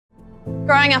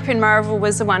Growing up in Murrayville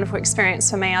was a wonderful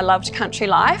experience for me. I loved country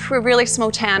life. We're a really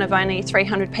small town of only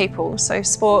 300 people, so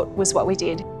sport was what we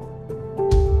did.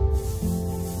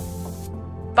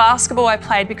 Basketball I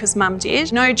played because Mum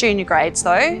did. No junior grades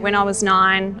though. When I was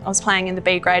 9, I was playing in the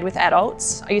B grade with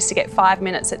adults. I used to get 5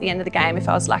 minutes at the end of the game if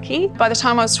I was lucky. By the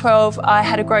time I was 12, I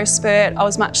had a growth spurt. I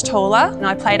was much taller and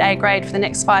I played A grade for the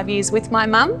next 5 years with my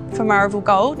mum for Murrayville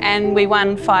Gold, and we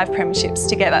won 5 premierships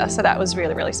together, so that was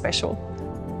really, really special.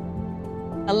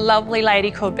 A lovely lady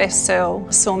called Beth Searle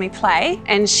saw me play,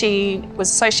 and she was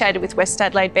associated with West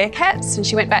Adelaide Bearcats, and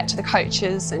she went back to the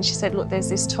coaches and she said, look, there's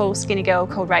this tall, skinny girl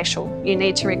called Rachael. You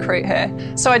need to recruit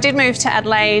her. So I did move to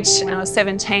Adelaide when I was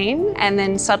 17, and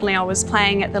then suddenly I was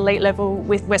playing at the elite level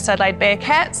with West Adelaide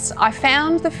Bearcats. I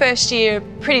found the first year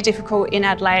pretty difficult in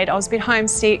Adelaide. I was a bit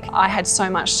homesick. I had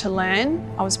so much to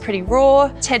learn. I was pretty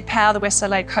raw. Ted Powell, the West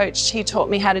Adelaide coach, he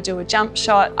taught me how to do a jump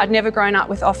shot. I'd never grown up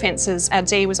with offences. Our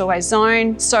D was always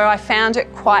zone. So I found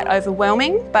it quite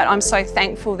overwhelming, but I'm so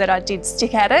thankful that I did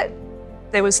stick at it.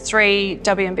 There was 3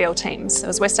 WNBL teams. There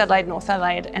was West Adelaide, North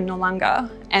Adelaide and Noarlunga.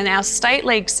 And our state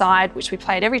league side, which we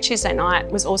played every Tuesday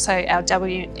night, was also our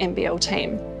WNBL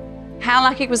team. How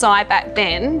lucky was I back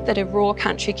then that a raw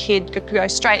country kid could go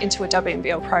straight into a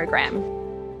WNBL program?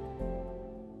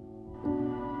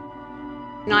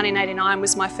 1989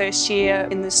 was my first year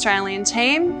in the Australian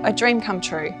team. A dream come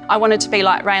true. I wanted to be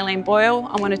like Rachael Boyle.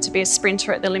 I wanted to be a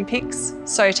sprinter at the Olympics.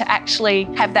 So to actually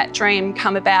have that dream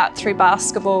come about through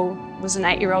basketball was an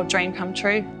 8-year-old dream come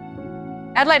true.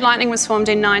 Adelaide Lightning was formed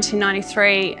in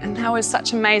 1993, and that was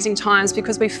such amazing times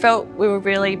because we felt we were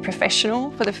really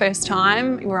professional for the first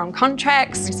time. We were on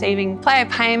contracts, receiving player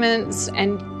payments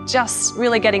and just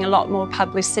really getting a lot more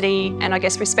publicity and I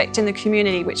guess respect in the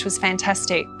community, which was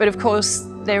fantastic. But of course,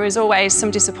 there is always some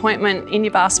disappointment in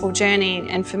your basketball journey,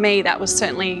 and for me that was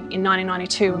certainly in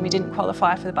 1992 when we didn't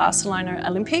qualify for the Barcelona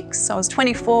Olympics. I was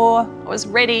 24, I was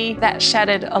ready. That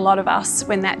shattered a lot of us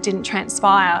when that didn't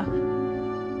transpire.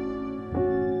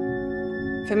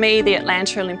 For me, the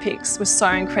Atlanta Olympics was so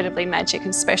incredibly magic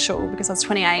and special because I was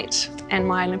 28 and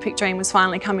my Olympic dream was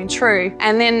finally coming true.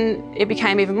 And then it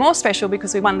became even more special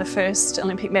because we won the first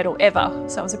Olympic medal ever,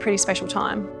 so it was a pretty special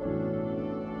time.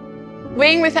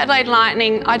 Being with Adelaide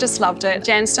Lightning, I just loved it.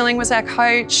 Jan Stirling was our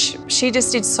coach. She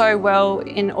just did so well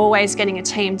in always getting a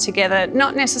team together,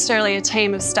 not necessarily a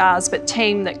team of stars, but a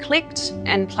team that clicked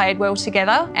and played well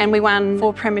together. And we won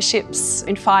 4 premierships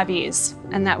in 5 years,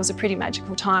 and that was a pretty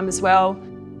magical time as well.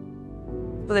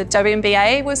 The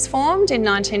WNBA was formed in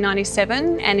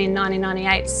 1997, and in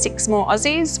 1998, 6 more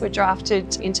Aussies were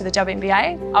drafted into the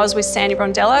WNBA. I was with Sandy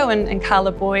Brondello and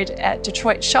Carla Boyd at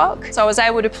Detroit Shock. So I was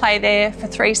able to play there for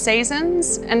 3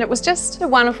 seasons, and it was just a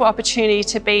wonderful opportunity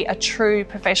to be a true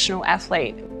professional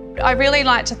athlete. I really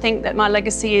like to think that my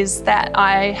legacy is that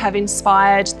I have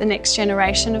inspired the next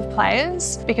generation of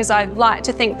players, because I like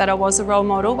to think that I was a role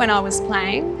model when I was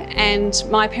playing, and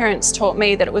my parents taught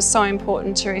me that it was so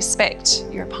important to respect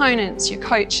your opponents, your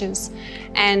coaches,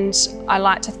 and I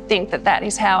like to think that that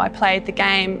is how I played the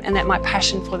game and that my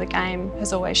passion for the game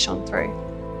has always shone through.